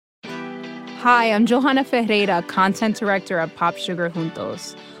Hi, I'm Johanna Ferreira, content director at Pop Sugar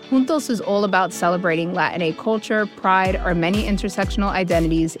Juntos. Juntos is all about celebrating Latinx culture, pride, our many intersectional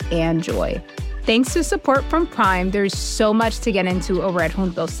identities, and joy. Thanks to support from Prime, there's so much to get into over at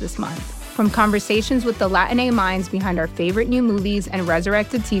Juntos this month. From conversations with the Latinx minds behind our favorite new movies and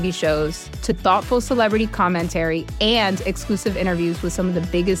resurrected TV shows, to thoughtful celebrity commentary and exclusive interviews with some of the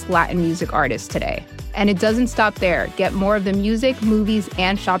biggest Latin music artists today. And it doesn't stop there. Get more of the music, movies,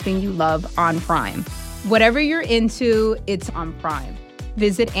 and shopping you love on Prime. Whatever you're into, it's on Prime.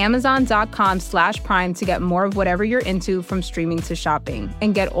 Visit Amazon.com/Prime to get more of whatever you're into, from streaming to shopping.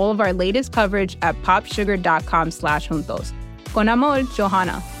 And get all of our latest coverage at popsugar.com/juntos. Con amor,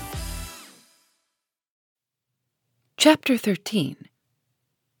 Johanna. Chapter 13.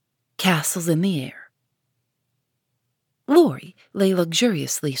 Castles in the Air. Laurie lay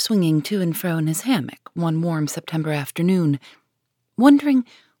luxuriously swinging to and fro in his hammock one warm September afternoon, wondering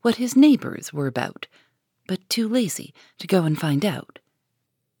what his neighbors were about, but too lazy to go and find out.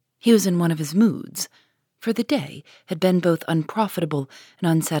 He was in one of his moods, for the day had been both unprofitable and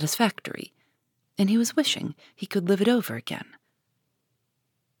unsatisfactory, and he was wishing he could live it over again.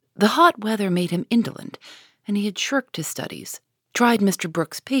 The hot weather made him indolent, and he had shirked his studies, tried Mr.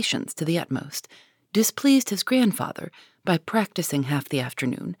 Brooks' patience to the utmost, displeased his grandfather by practicing half the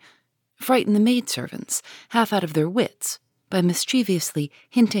afternoon, frightened the maidservants half out of their wits by mischievously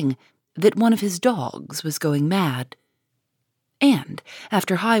hinting that one of his dogs was going mad. And,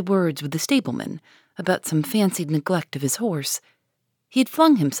 after high words with the stableman about some fancied neglect of his horse, he had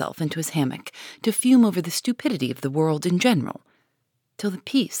flung himself into his hammock to fume over the stupidity of the world in general, till the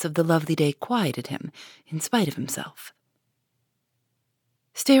peace of the lovely day quieted him in spite of himself.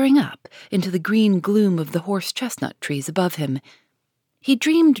 Staring up into the green gloom of the horse-chestnut trees above him, he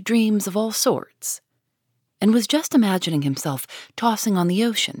dreamed dreams of all sorts, and was just imagining himself tossing on the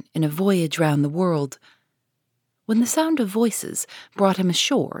ocean in a voyage round the world, when the sound of voices brought him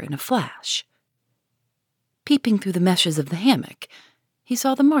ashore in a flash. Peeping through the meshes of the hammock, he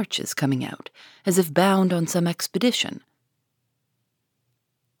saw the Marches coming out, as if bound on some expedition.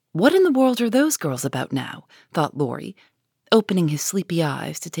 What in the world are those girls about now? Thought Laurie, opening his sleepy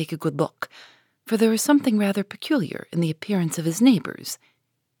eyes to take a good look, for there was something rather peculiar in the appearance of his neighbors.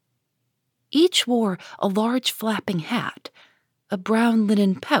 Each wore a large flapping hat, a brown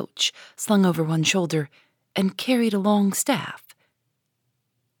linen pouch slung over one shoulder, and carried a long staff.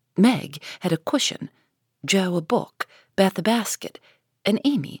 Meg had a cushion, Jo a book, Beth a basket, and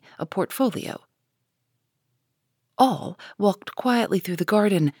Amy a portfolio. All walked quietly through the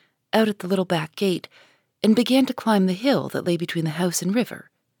garden, out at the little back gate, and began to climb the hill that lay between the house and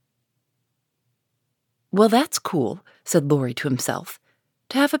river. "Well, that's cool," said Laurie to himself,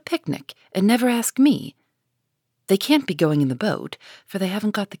 "to have a picnic and never ask me. They can't be going in the boat, for they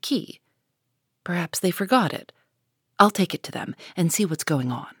haven't got the key. Perhaps they forgot it. I'll take it to them and see what's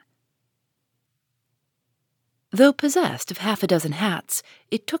going on." Though possessed of half a dozen hats,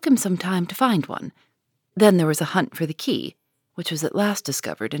 it took him some time to find one. Then there was a hunt for the key, which was at last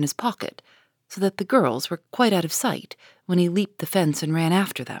discovered in his pocket, so that the girls were quite out of sight when he leaped the fence and ran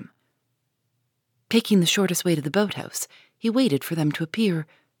after them. Taking the shortest way to the boathouse, he waited for them to appear,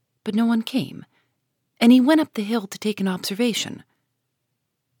 but no one came, and he went up the hill to take an observation.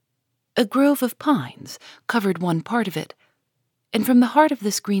 A grove of pines covered one part of it, and from the heart of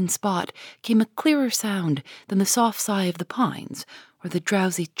this green spot came a clearer sound than the soft sigh of the pines or the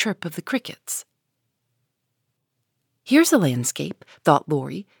drowsy chirp of the crickets. "Here's a landscape," thought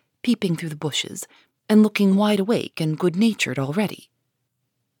Laurie, peeping through the bushes and looking wide awake and good-natured already.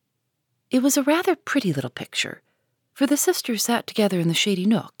 It was a rather pretty little picture, for the sisters sat together in the shady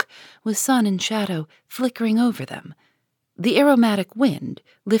nook, with sun and shadow flickering over them, the aromatic wind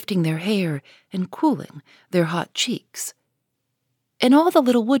lifting their hair and cooling their hot cheeks, and all the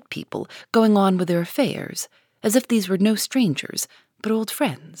little wood people going on with their affairs, as if these were no strangers, but old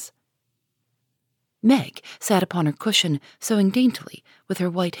friends. Meg sat upon her cushion, sewing daintily with her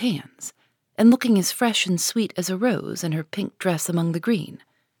white hands, and looking as fresh and sweet as a rose in her pink dress among the green.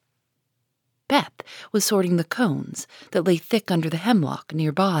 Beth was sorting the cones that lay thick under the hemlock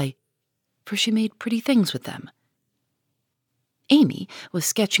nearby, for she made pretty things with them. Amy was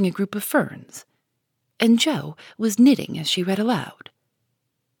sketching a group of ferns, and Jo was knitting as she read aloud.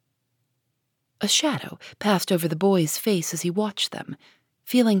 A shadow passed over the boy's face as he watched them,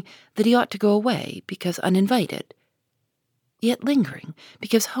 feeling that he ought to go away because uninvited, yet lingering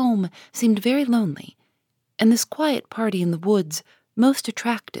because home seemed very lonely, and this quiet party in the woods most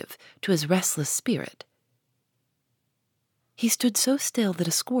attractive to his restless spirit. He stood so still that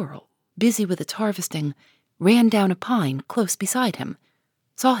a squirrel, busy with its harvesting, ran down a pine close beside him,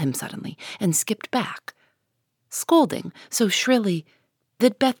 saw him suddenly and skipped back, scolding so shrilly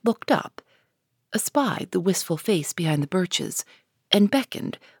that Beth looked up, espied the wistful face behind the birches, and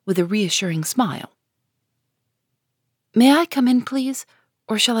beckoned with a reassuring smile. "May I come in, please,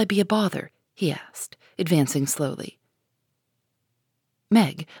 or shall I be a bother?" he asked, advancing slowly.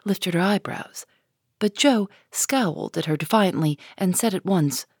 Meg lifted her eyebrows, but Jo scowled at her defiantly and said at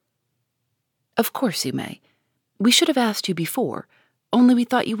once, "Of course you may. We should have asked you before, only we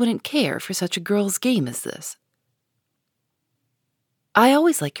thought you wouldn't care for such a girl's game as this." "I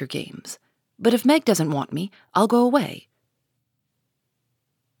always like your games, but if Meg doesn't want me, I'll go away."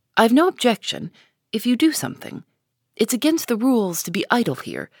 "I've no objection if you do something. It's against the rules to be idle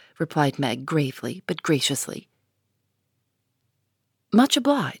here," replied Meg gravely but graciously. "Much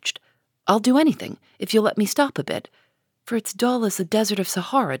obliged. I'll do anything if you'll let me stop a bit, for it's dull as the desert of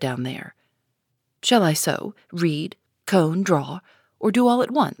Sahara down there. Shall I sew, read, cone, draw, or do all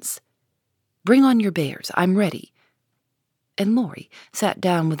at once? Bring on your bears, I'm ready." And Laurie sat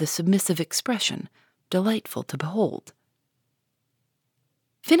down with a submissive expression, delightful to behold.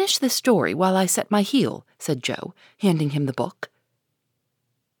 "Finish this story while I set my heel," said Jo, handing him the book.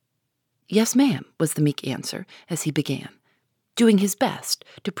 "Yes, ma'am," was the meek answer as he began, doing his best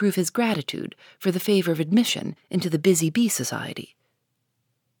to prove his gratitude for the favor of admission into the Busy Bee Society.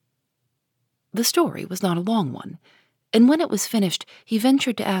 The story was not a long one, and when it was finished he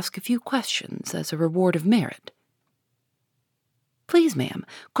ventured to ask a few questions as a reward of merit. "Please, ma'am,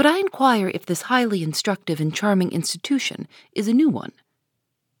 could I inquire if this highly instructive and charming institution is a new one?"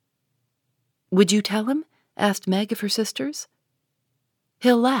 "Would you tell him?" asked Meg of her sisters.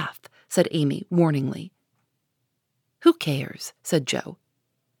 "He'll laugh," said Amy warningly. "Who cares?" said Jo.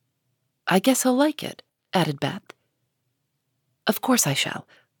 "I guess he'll like it," added Beth. "Of course I shall.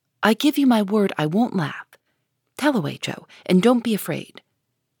 I give you my word I won't laugh. Tell away, Jo, and don't be afraid."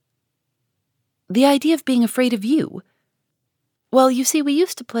 "The idea of being afraid of you? Well, you see, we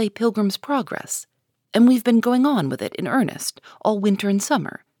used to play Pilgrim's Progress, and we've been going on with it in earnest all winter and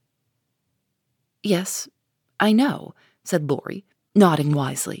summer." "Yes, I know," said Laurie, nodding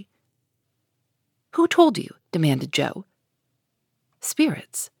wisely. "Who told you?" demanded Jo.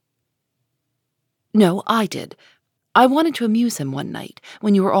 "Spirits." "No, I did. I wanted to amuse him one night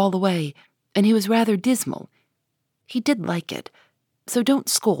when you were all away, and he was rather dismal. He did like it, so don't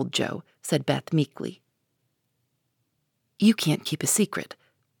scold, Jo," said Beth meekly. "You can't keep a secret.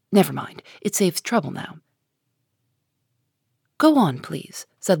 Never mind, it saves trouble now." "Go on, please,"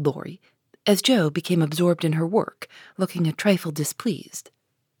 said Laurie, as Jo became absorbed in her work, looking a trifle displeased.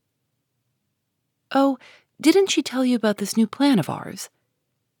 "Oh, didn't she tell you about this new plan of ours?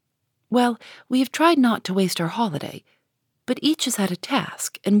 Well, we have tried not to waste our holiday, but each has had a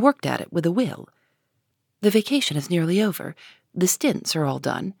task and worked at it with a will. The vacation is nearly over, the stints are all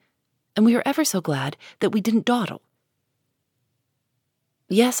done, and we are ever so glad that we didn't dawdle."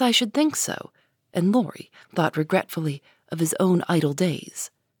 Yes, I should think so, and Laurie thought regretfully of his own idle days.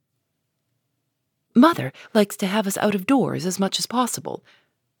 "Mother likes to have us out of doors as much as possible,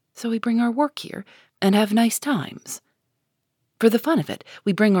 so we bring our work here and have nice times. For the fun of it,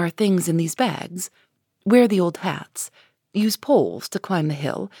 we bring our things in these bags, wear the old hats, use poles to climb the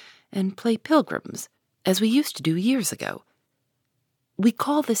hill, and play pilgrims, as we used to do years ago. We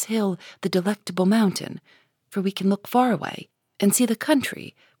call this hill the Delectable Mountain, for we can look far away and see the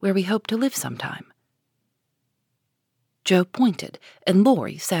country where we hope to live sometime." Jo pointed, and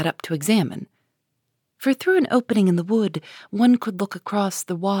Laurie sat up to examine. For through an opening in the wood one could look across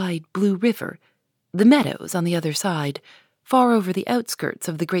the wide blue river, the meadows on the other side, far over the outskirts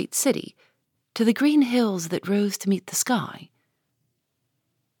of the great city, to the green hills that rose to meet the sky.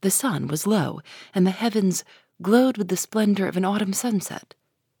 The sun was low, and the heavens glowed with the splendor of an autumn sunset.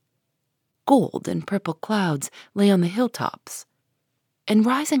 Gold and purple clouds lay on the hilltops, and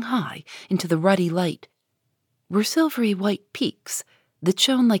rising high into the ruddy light were silvery white peaks that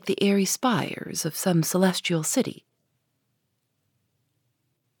shone like the airy spires of some celestial city.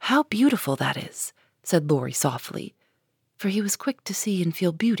 "How beautiful that is," said Laurie softly, for he was quick to see and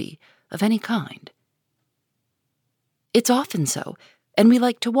feel beauty of any kind. "It's often so, and we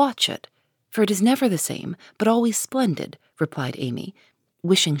like to watch it, for it is never the same, but always splendid," replied Amy,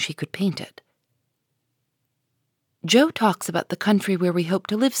 wishing she could paint it. "Jo talks about the country where we hope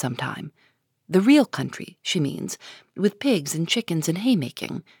to live sometime. The real country, she means, with pigs and chickens and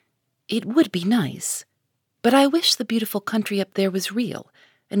haymaking. It would be nice, but I wish the beautiful country up there was real,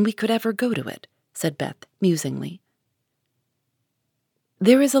 and we could ever go to it," said Beth musingly.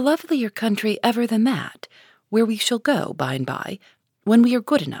 "There is a lovelier country ever than that, where we shall go by and by, when we are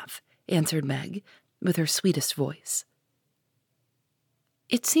good enough," answered Meg, with her sweetest voice.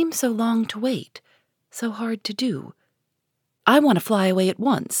 It seems so long to wait, so hard to do. I want to fly away at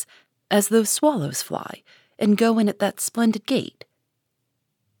once, as those swallows fly, and go in at that splendid gate."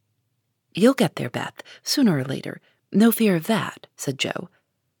 "You'll get there, Beth, sooner or later. No fear of that," said Joe.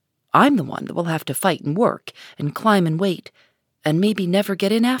 "I'm the one that will have to fight and work and climb and wait, and maybe never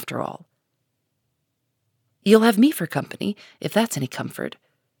get in after all. You'll have me for company, if that's any comfort.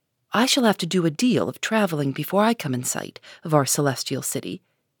 I shall have to do a deal of traveling before I come in sight of our celestial city.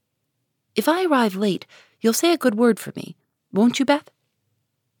 If I arrive late, you'll say a good word for me, won't you, Beth?"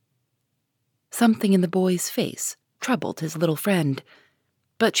 Something in the boy's face troubled his little friend,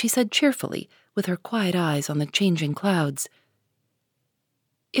 but she said cheerfully, with her quiet eyes on the changing clouds,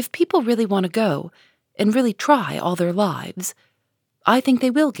 "If people really want to go, and really try all their lives, I think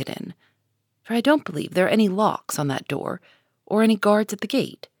they will get in, for I don't believe there are any locks on that door, or any guards at the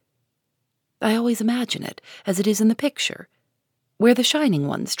gate. I always imagine it as it is in the picture, where the shining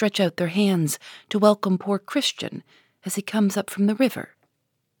ones stretch out their hands to welcome poor Christian as he comes up from the river.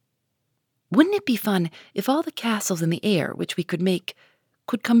 Wouldn't it be fun if all the castles in the air which we could make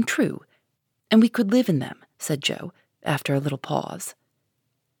could come true, and we could live in them?" said Joe, after a little pause.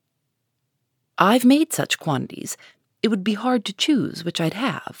 "I've made such quantities, it would be hard to choose which I'd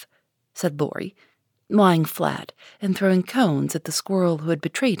have," said Laurie, lying flat and throwing cones at the squirrel who had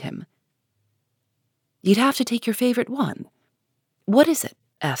betrayed him. "You'd have to take your favorite one. What is it?"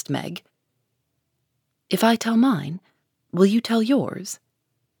 asked Meg. "If I tell mine, will you tell yours?"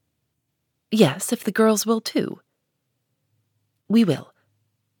 "Yes, if the girls will too." "We will.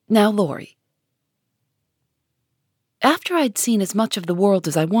 Now, Laurie." "After I'd seen as much of the world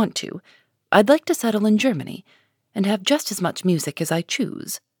as I want to, I'd like to settle in Germany and have just as much music as I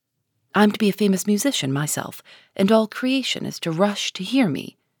choose. I'm to be a famous musician myself, and all creation is to rush to hear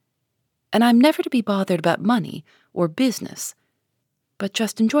me. And I'm never to be bothered about money or business, but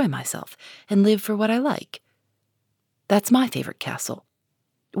just enjoy myself and live for what I like. That's my favorite castle.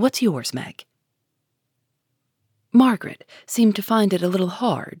 What's yours, Meg?" Margaret seemed to find it a little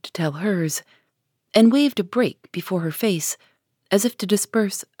hard to tell hers, and waved a break before her face as if to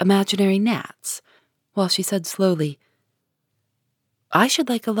disperse imaginary gnats, while she said slowly, "I should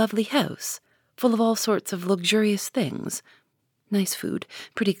like a lovely house, full of all sorts of luxurious things. Nice food,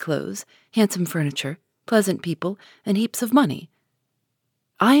 pretty clothes, handsome furniture, pleasant people, and heaps of money.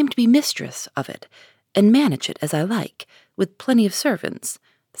 I am to be mistress of it, and manage it as I like, with plenty of servants,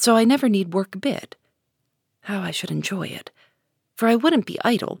 so I never need work a bit. How I should enjoy it, for I wouldn't be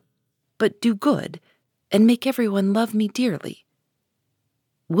idle, but do good, and make everyone love me dearly."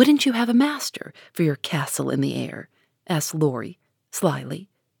 "Wouldn't you have a master for your castle in the air?" asked Laurie, slyly.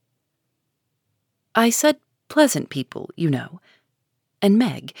 "I said pleasant people, you know," and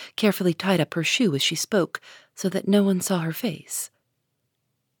Meg carefully tied up her shoe as she spoke so that no one saw her face.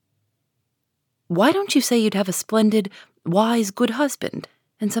 "Why don't you say you'd have a splendid, wise, good husband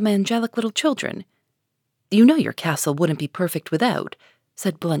and some angelic little children? You know your castle wouldn't be perfect without,"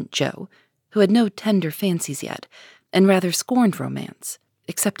 said blunt Joe, who had no tender fancies yet, and rather scorned romance,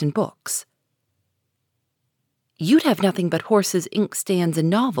 except in books. "You'd have nothing but horses, inkstands, and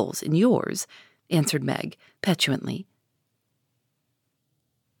novels in yours," answered Meg, petulantly.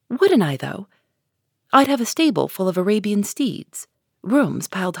 "Wouldn't I, though? I'd have a stable full of Arabian steeds, rooms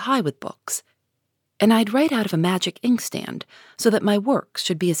piled high with books, and I'd write out of a magic inkstand so that my works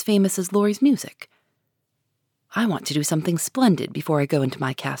should be as famous as Laurie's music. I want to do something splendid before I go into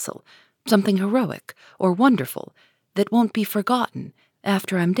my castle, something heroic or wonderful that won't be forgotten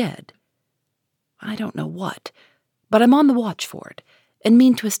after I'm dead. I don't know what, but I'm on the watch for it, and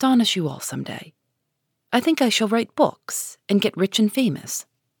mean to astonish you all some day. I think I shall write books and get rich and famous.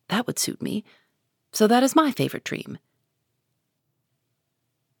 That would suit me. So that is my favorite dream."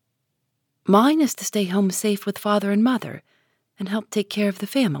 "Mine is to stay home safe with Father and Mother, and help take care of the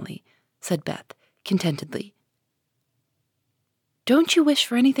family," said Beth, contentedly. "Don't you wish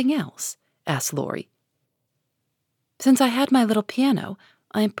for anything else?" asked Laurie. "Since I had my little piano,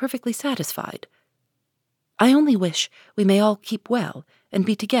 I am perfectly satisfied. I only wish we may all keep well and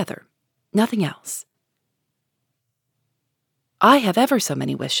be together, nothing else." "I have ever so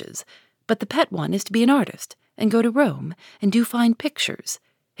many wishes, but the pet one is to be an artist and go to Rome and do fine pictures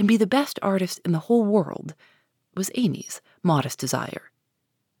and be the best artist in the whole world," was Amy's modest desire.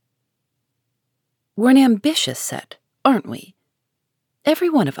 "We're an ambitious set, aren't we? Every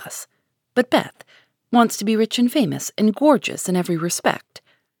one of us, but Beth wants to be rich and famous and gorgeous in every respect.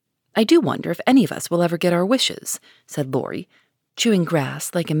 I do wonder if any of us will ever get our wishes," said Laurie, chewing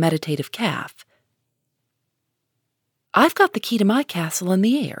grass like a meditative calf. "I've got the key to my castle in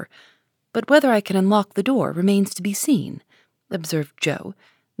the air, but whether I can unlock the door remains to be seen," observed Jo,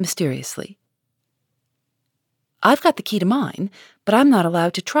 mysteriously. I've got the key to mine, but I'm not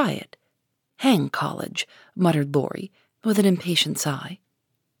allowed to try it. Hang college, muttered Laurie, with an impatient sigh.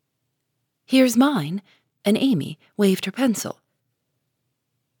 Here's mine, and Amy waved her pencil.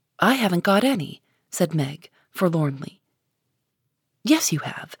 I haven't got any, said Meg, forlornly. Yes, you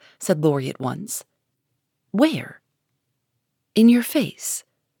have, said Laurie at once. Where? In your face.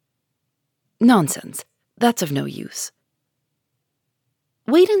 Nonsense, that's of no use.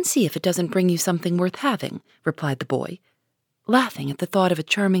 Wait and see if it doesn't bring you something worth having, replied the boy, laughing at the thought of a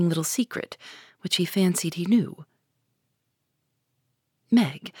charming little secret which he fancied he knew.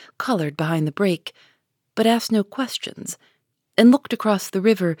 Meg colored behind the brake, but asked no questions, and looked across the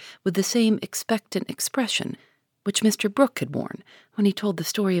river with the same expectant expression which Mr. Brooke had worn when he told the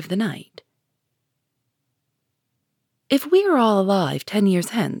story of the night. If we are all alive 10 years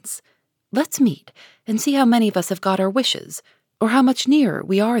hence, let's meet and see how many of us have got our wishes, or how much nearer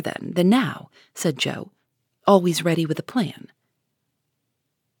we are then than now, said Jo, always ready with a plan.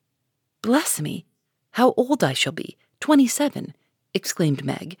 Bless me, how old I shall be, 27, exclaimed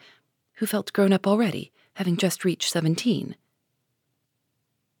Meg, who felt grown up already, having just reached 17.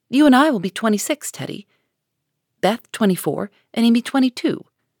 You and I will be 26, Teddy. Beth, 24, and Amy, 22.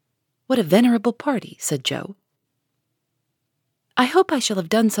 What a venerable party, said Jo. I hope I shall have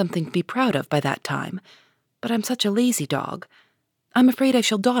done something to be proud of by that time, but I'm such a lazy dog. I'm afraid I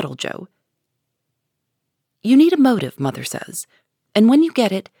shall dawdle, Jo. You need a motive, Mother says, and when you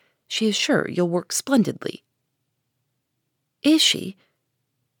get it, she is sure you'll work splendidly. Is she?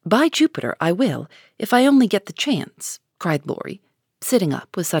 By Jupiter, I will, if I only get the chance, cried Laurie, sitting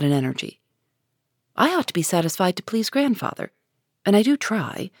up with sudden energy. I ought to be satisfied to please Grandfather, and I do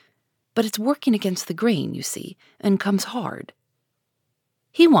try, but it's working against the grain, you see, and comes hard.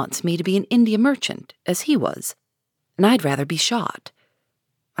 He wants me to be an India merchant, as he was, and I'd rather be shot.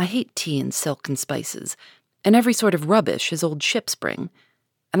 I hate tea and silk and spices, and every sort of rubbish his old ships bring,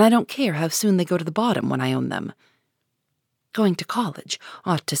 and I don't care how soon they go to the bottom when I own them. Going to college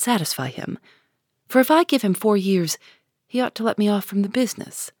ought to satisfy him, for if I give him 4 years, he ought to let me off from the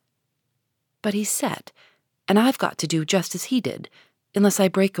business. But he's set, and I've got to do just as he did, unless I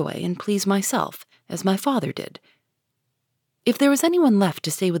break away and please myself, as my father did. If there was anyone left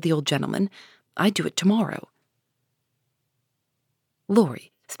to stay with the old gentleman, I'd do it tomorrow.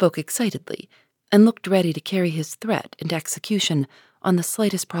 Laurie spoke excitedly, and looked ready to carry his threat into execution on the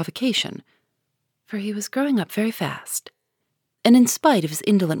slightest provocation, for he was growing up very fast, and in spite of his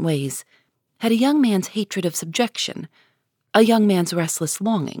indolent ways, had a young man's hatred of subjection, a young man's restless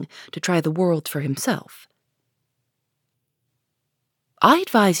longing to try the world for himself. I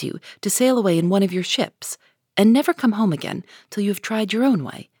advise you to sail away in one of your ships, and never come home again till you have tried your own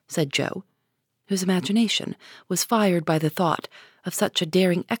way, said Jo, whose imagination was fired by the thought of such a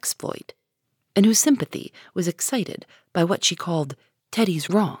daring exploit, and whose sympathy was excited by what she called Teddy's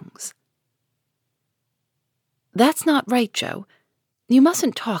wrongs. That's not right, Jo. You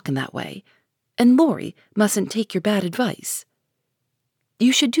mustn't talk in that way, and Laurie mustn't take your bad advice.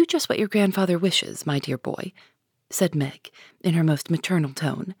 You should do just what your grandfather wishes, my dear boy, said Meg in her most maternal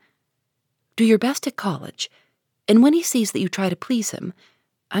tone. Do your best at college, and when he sees that you try to please him,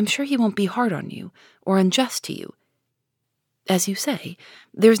 I'm sure he won't be hard on you or unjust to you. As you say,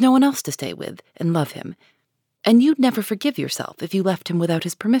 there's no one else to stay with and love him, and you'd never forgive yourself if you left him without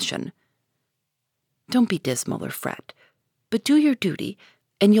his permission. Don't be dismal or fret, but do your duty,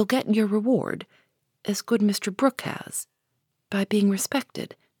 and you'll get your reward, as good Mr. Brooke has, by being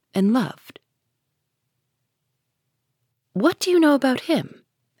respected and loved. What do you know about him?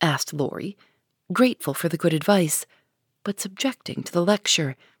 Asked Laurie, grateful for the good advice, but subjecting to the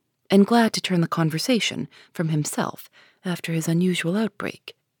lecture, and glad to turn the conversation from himself after his unusual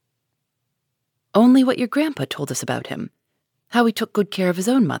outbreak. Only what your grandpa told us about him, how he took good care of his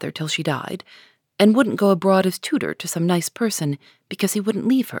own mother till she died, and wouldn't go abroad as tutor to some nice person because he wouldn't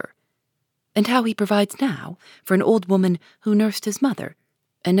leave her, and how he provides now for an old woman who nursed his mother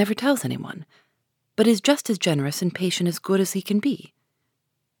and never tells anyone, but is just as generous and patient as good as he can be.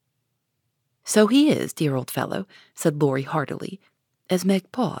 So he is, dear old fellow, said Laurie heartily, as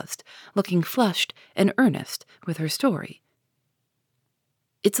Meg paused, looking flushed and earnest with her story.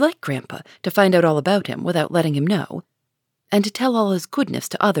 It's like Grandpa to find out all about him without letting him know, and to tell all his goodness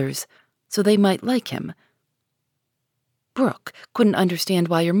to others so they might like him. Brooke couldn't understand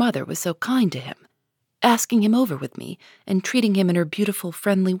why your mother was so kind to him, asking him over with me and treating him in her beautiful,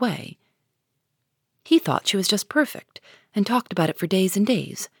 friendly way. He thought she was just perfect and talked about it for days and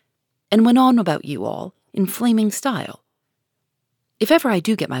days, and went on about you all in flaming style. If ever I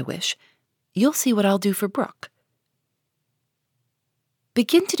do get my wish, you'll see what I'll do for Brooke.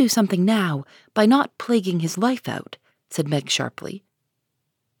 Begin to do something now by not plaguing his life out, said Meg sharply.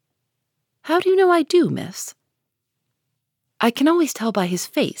 How do you know I do, miss? I can always tell by his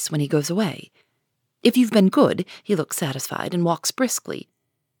face when he goes away. If you've been good, he looks satisfied and walks briskly.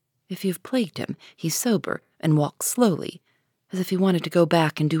 If you've plagued him, he's sober and walks slowly, as if he wanted to go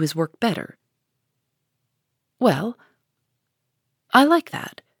back and do his work better. Well, I like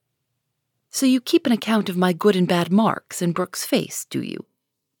that. So you keep an account of my good and bad marks in Brooke's face, do you?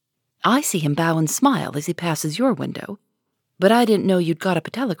 I see him bow and smile as he passes your window, but I didn't know you'd got up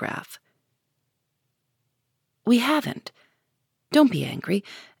a telegraph. We haven't. Don't be angry,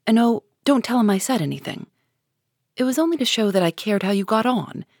 and oh, don't tell him I said anything. It was only to show that I cared how you got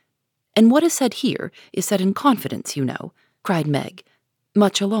on. And what is said here is said in confidence, you know, cried Meg,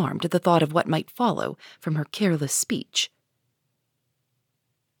 much alarmed at the thought of what might follow from her careless speech.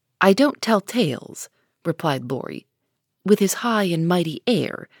 I don't tell tales, replied Laurie, with his high and mighty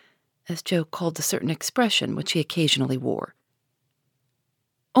air, as Joe called a certain expression which he occasionally wore.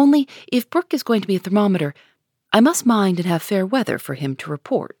 Only, if Brooke is going to be a thermometer, I must mind and have fair weather for him to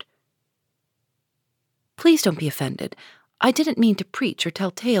report. Please don't be offended. I didn't mean to preach or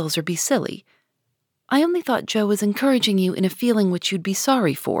tell tales or be silly. I only thought Joe was encouraging you in a feeling which you'd be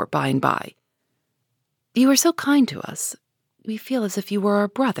sorry for by and by. You are so kind to us. We feel as if you were our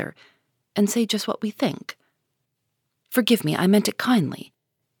brother, and say just what we think. Forgive me, I meant it kindly.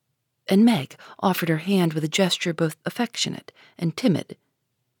 And Meg offered her hand with a gesture both affectionate and timid.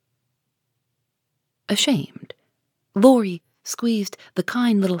 Ashamed, Laurie squeezed the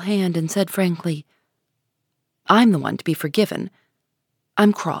kind little hand and said frankly, I'm the one to be forgiven.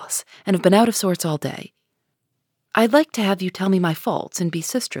 I'm cross and have been out of sorts all day. I'd like to have you tell me my faults and be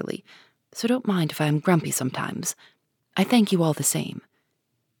sisterly, so don't mind if I am grumpy sometimes. I thank you all the same.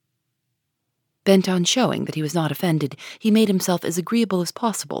 Bent on showing that he was not offended, he made himself as agreeable as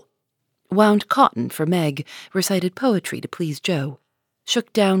possible, wound cotton for Meg, recited poetry to please Joe,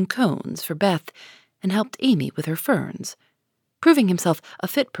 shook down cones for Beth, and helped Amy with her ferns, proving himself a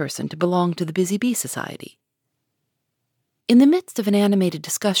fit person to belong to the Busy Bee Society. In the midst of an animated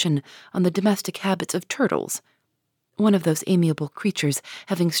discussion on the domestic habits of turtles, one of those amiable creatures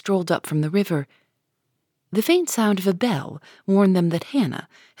having strolled up from the river, the faint sound of a bell warned them that Hannah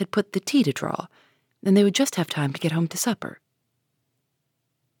had put the tea to draw, and they would just have time to get home to supper.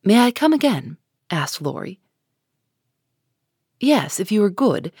 May I come again? Asked Laurie. Yes, if you are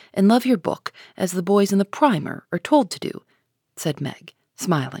good and love your book, as the boys in the primer are told to do, said Meg,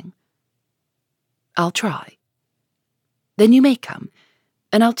 smiling. I'll try. Then you may come,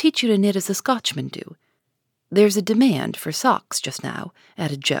 and I'll teach you to knit as the Scotchmen do. There's a demand for socks just now,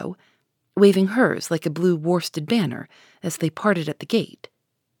 added Joe, waving hers like a blue worsted banner as they parted at the gate.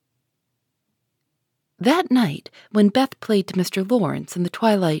 That night, when Beth played to Mr. Lawrence in the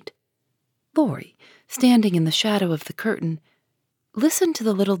twilight, Laurie, standing in the shadow of the curtain, listened to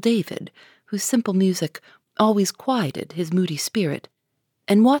the little David, whose simple music always quieted his moody spirit,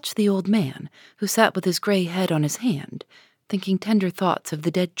 and watched the old man, who sat with his gray head on his hand, thinking tender thoughts of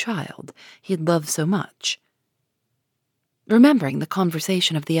the dead child he had loved so much. Remembering the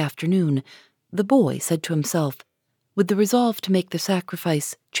conversation of the afternoon, the boy said to himself, with the resolve to make the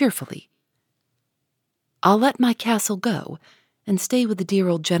sacrifice cheerfully, I'll let my castle go, and stay with the dear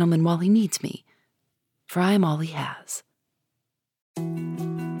old gentleman while he needs me, for I am all he has.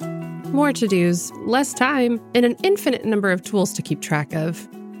 More to-dos, less time, and an infinite number of tools to keep track of.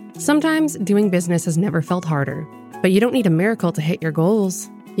 Sometimes doing business has never felt harder, but you don't need a miracle to hit your goals.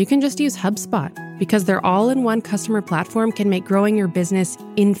 You can just use HubSpot, because their all-in-one customer platform can make growing your business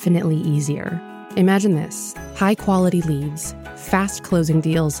infinitely easier. Imagine this: high-quality leads, fast closing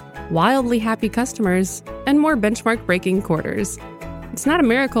deals, wildly happy customers, and more benchmark-breaking quarters. It's not a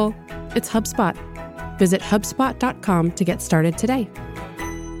miracle, it's HubSpot. Visit HubSpot.com to get started today.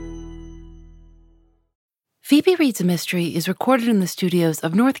 Phoebe Reads a Mystery is recorded in the studios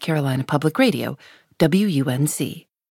of North Carolina Public Radio, WUNC.